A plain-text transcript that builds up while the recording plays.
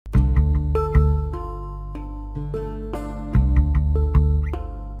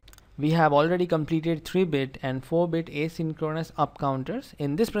We have already completed 3-bit and 4-bit asynchronous up counters.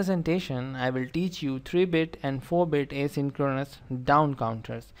 In this presentation, I will teach you 3-bit and 4-bit asynchronous down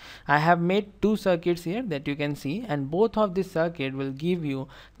counters. I have made two circuits here that you can see, and both of this circuit will give you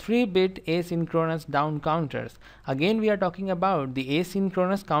 3-bit asynchronous down counters. Again, we are talking about the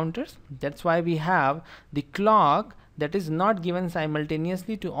asynchronous counters. That's why we have the clock that is not given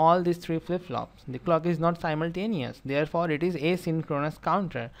simultaneously to all these three flip-flops. The clock is not simultaneous, therefore it is asynchronous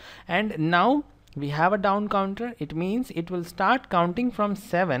counter. And now we have a down counter. It means it will start counting from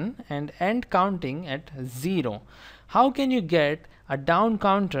 7 and end counting at 0. How can you get a down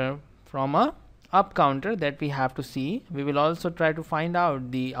counter from a up counter? That we have to see. We will also try to find out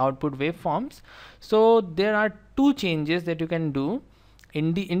the output waveforms. So there are two changes that you can do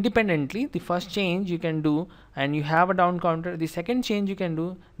independently. The first change you can do and you have a down counter. The second change you can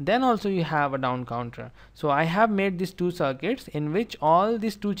do, then also you have a down counter. So I have made these two circuits in which all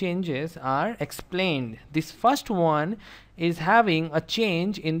these two changes are explained. This first one is having a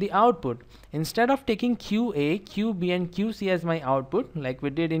change in the output. Instead of taking QA, QB and QC as my output like we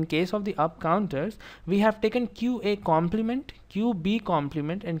did in case of the up counters, we have taken QA complement, QB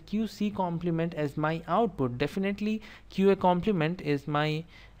complement and QC complement as my output. Definitely QA complement is my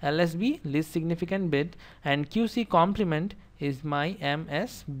LSB, least significant bit, and QC complement is my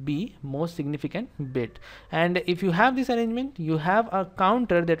MSB, most significant bit. And if you have this arrangement, you have a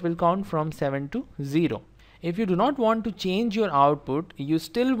counter that will count from 7 to 0. If you do not want to change your output, you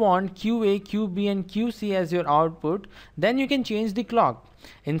still want QA, QB and QC as your output, then you can change the clock.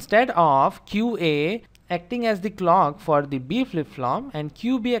 Instead of QA acting as the clock for the B flip-flop and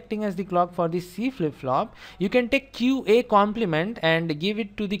QB acting as the clock for the C flip-flop, you can take QA complement and give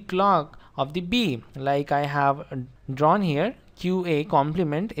it to the clock of the B, like I have drawn here. QA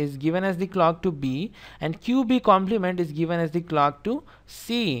complement is given as the clock to B and QB complement is given as the clock to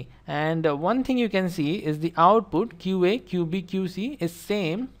C. And one thing you can see is the output QA, QB, QC is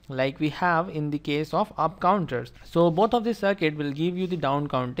same like we have in the case of up counters. So both of the circuit will give you the down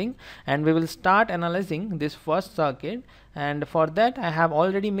counting, and we will start analyzing this first circuit. And for that I have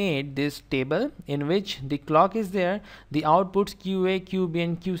already made this table in which the clock is there, the outputs QA, QB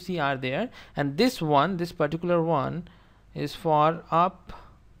and QC are there, and this particular one is for up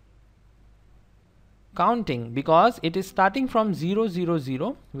counting because it is starting from 0 0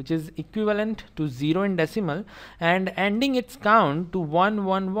 0, which is equivalent to 0 in decimal, and ending its count to 1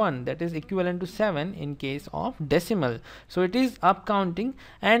 1 1, that is equivalent to 7 in case of decimal. So it is up counting.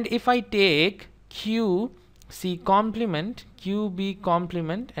 And if I take QC complement, QB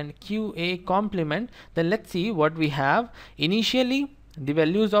complement and QA complement, then let's see what we have. Initially the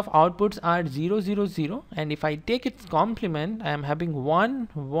values of outputs are 0 0 0, and if I take its complement, I am having 1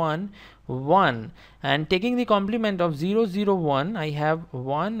 1 1, and taking the complement of 0 0 1, I have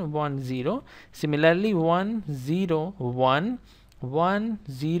 1 1 0. Similarly 1 0 1, 1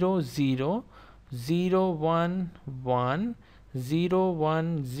 0 0, 0 1 1, 0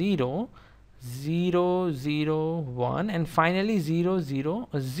 1 0, 0 0 1, and finally 0 0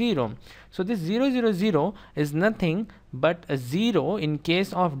 0. So this 0 0 0 is nothing but a 0 in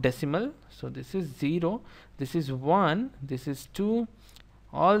case of decimal. So this is 0, this is 1, this is 2,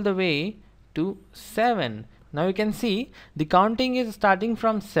 all the way to 7. Now you can see the counting is starting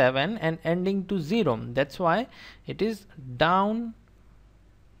from 7 and ending to 0. That's why it is down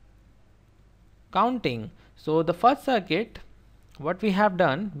counting. So the first circuit, what we have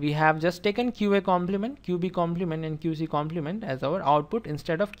done, we have just taken QA complement, QB complement and QC complement as our output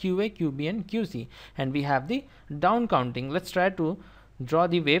instead of QA, QB and QC, and we have the down counting. Let's try to draw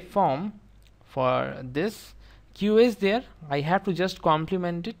the waveform for this. QA is there, I have to just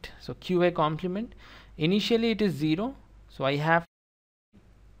complement it. So QA complement, initially it is 0, so I have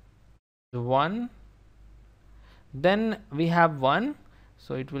 1, then we have 1,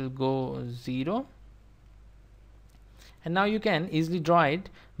 so it will go 0. And now you can easily draw it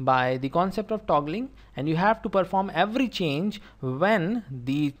by the concept of toggling, and you have to perform every change when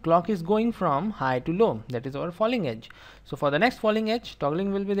the clock is going from high to low, that is our falling edge. So for the next falling edge,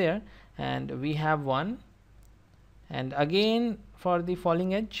 toggling will be there, and we have 1, and again for the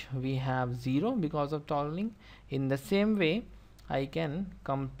falling edge we have 0 because of toggling. In the same way I can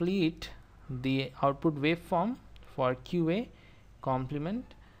complete the output waveform for QA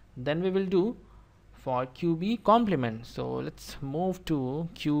complement, then we will do for QB complement. So let's move to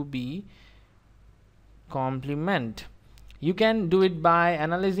QB complement. You can do it by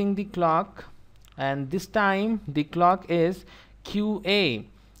analyzing the clock, and this time the clock is QA.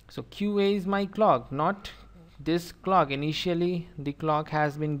 So QA is my clock, not this clock, initially the clock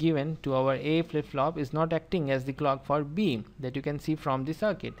has been given to our A flip-flop, is not acting as the clock for B, that you can see from the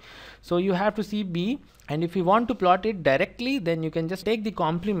circuit. So you have to see B, and if you want to plot it directly, then you can just take the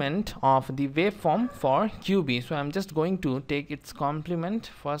complement of the waveform for QB. So I'm just going to take its complement.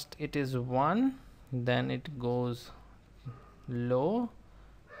 First it is 1, then it goes low,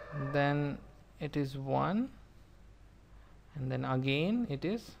 then it is 1, and then again it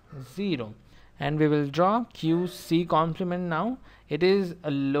is 0. And we will draw QC complement now. It is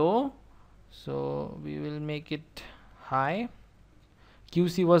a low, so we will make it high.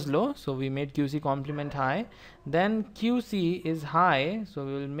 QC was low, so we made QC complement high. Then QC is high, so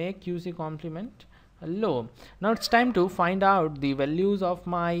we will make QC complement low. Now it's time to find out the values of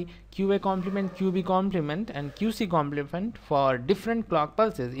my QA complement, QB complement and QC complement for different clock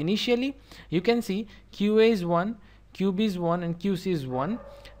pulses. Initially you can see QA is 1, QB is 1 and QC is 1.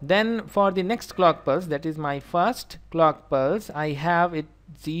 Then for the next clock pulse, that is my first clock pulse, I have it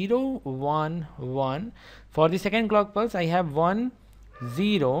 0, 1, 1. For the second clock pulse I have 1,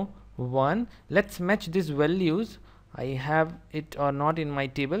 0, 1. Let's match these values. I have it or not in my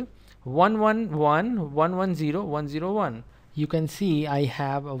table. 1, 1, 1, 1, 1, 0, 1, 0, 1. You can see I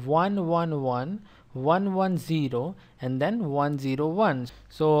have 1, 1, 1, 1, 1, 0 and then 1, 0, 1.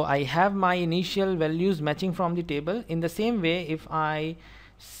 So I have my initial values matching from the table. In the same way, if I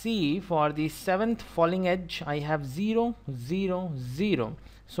see for the 7th falling edge, I have 0, 0, 0.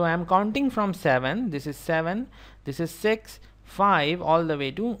 So I am counting from 7. This is 7, this is 6, 5 all the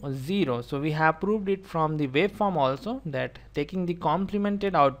way to 0. So we have proved it from the waveform also, that taking the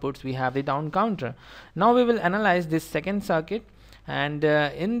complemented outputs we have the down counter. Now we will analyze this second circuit, and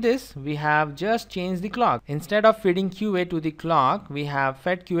in this we have just changed the clock. Instead of feeding QA to the clock, we have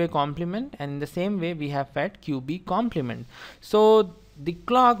fed QA complement, and in the same way we have fed QB complement. So the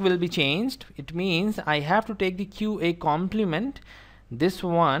clock will be changed. It means I have to take the QA complement, this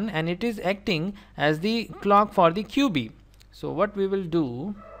one, and it is acting as the clock for the QB. So what we will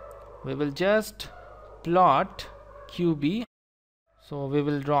do, we will just plot QB. So we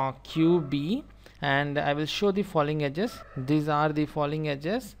will draw QB and I will show the falling edges. These are the falling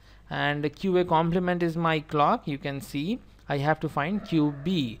edges, and QA complement is my clock. You can see I have to find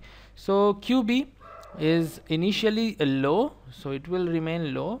QB. So QB is initially low, so it will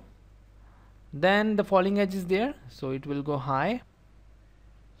remain low. Then the falling edge is there, so it will go high.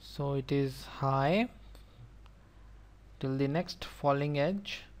 So it is high till the next falling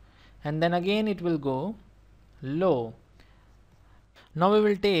edge, and then again it will go low. Now we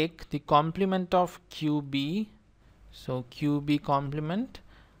will take the complement of QB. So QB complement,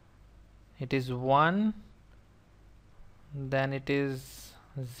 it is 1, then it is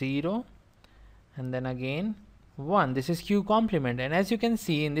 0, and then again 1. This is Q complement, and as you can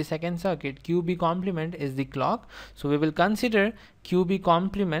see in the second circuit, QB complement is the clock. So we will consider QB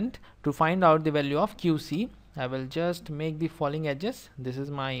complement to find out the value of QC. I will just make the falling edges. This is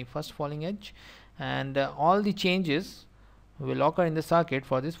my first falling edge, and all the changes will occur in the circuit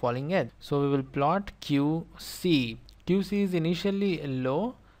for this falling edge. So we will plot QC. QC is initially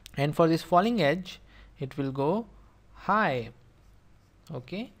low, and for this falling edge it will go high.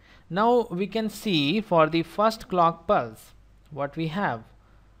 Okay, now we can see for the first clock pulse what we have.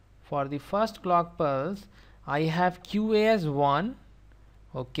 For the first clock pulse I have QA as 1,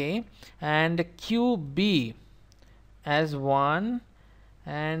 okay, and QB as 1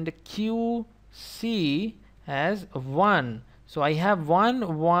 and QC as 1. So I have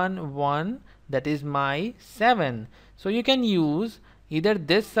 1, 1, 1, that is my 7. So you can use either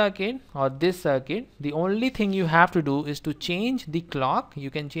this circuit or this circuit. The only thing you have to do is to change the clock. You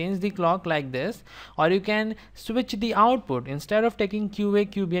can change the clock like this, or you can switch the output. Instead of taking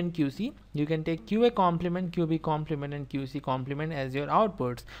QA, QB and QC, you can take QA complement, QB complement and QC complement as your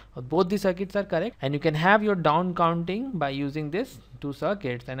outputs. Both the circuits are correct, and you can have your down counting by using this two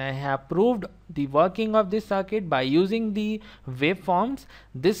circuits. And I have proved the working of this circuit by using the waveforms.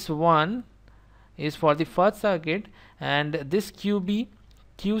 This one is for the first circuit, and this QB,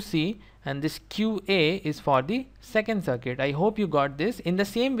 QC and this QA is for the second circuit. I hope you got this. In the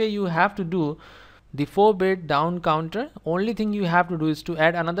same way you have to do the 4-bit down counter. Only thing you have to do is to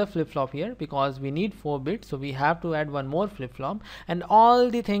add another flip-flop here, because we need 4 bits, so we have to add one more flip-flop, and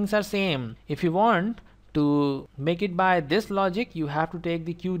all the things are same. If you want To make it by this logic, you have to take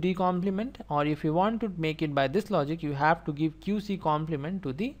the QD complement, or if you want to make it by this logic, you have to give QC complement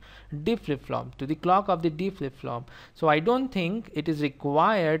to the D flip-flop, to the clock of the D flip-flop. So I don't think it is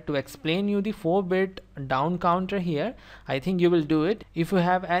required to explain you the 4-bit down counter here. I think you will do it. If you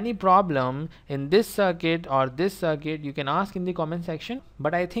have any problem in this circuit or this circuit, you can ask in the comment section,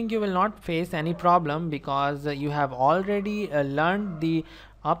 but I think you will not face any problem because you have already learned the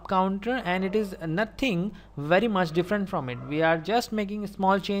up counter, and it is nothing very much different from it. We are just making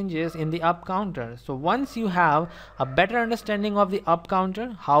small changes in the up counter. So once you have a better understanding of the up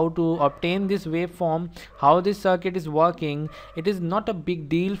counter, how to obtain this waveform, how this circuit is working, it is not a big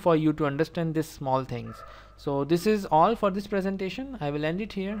deal for you to understand these small things. So this is all for this presentation. I will end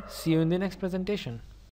it here. See you in the next presentation.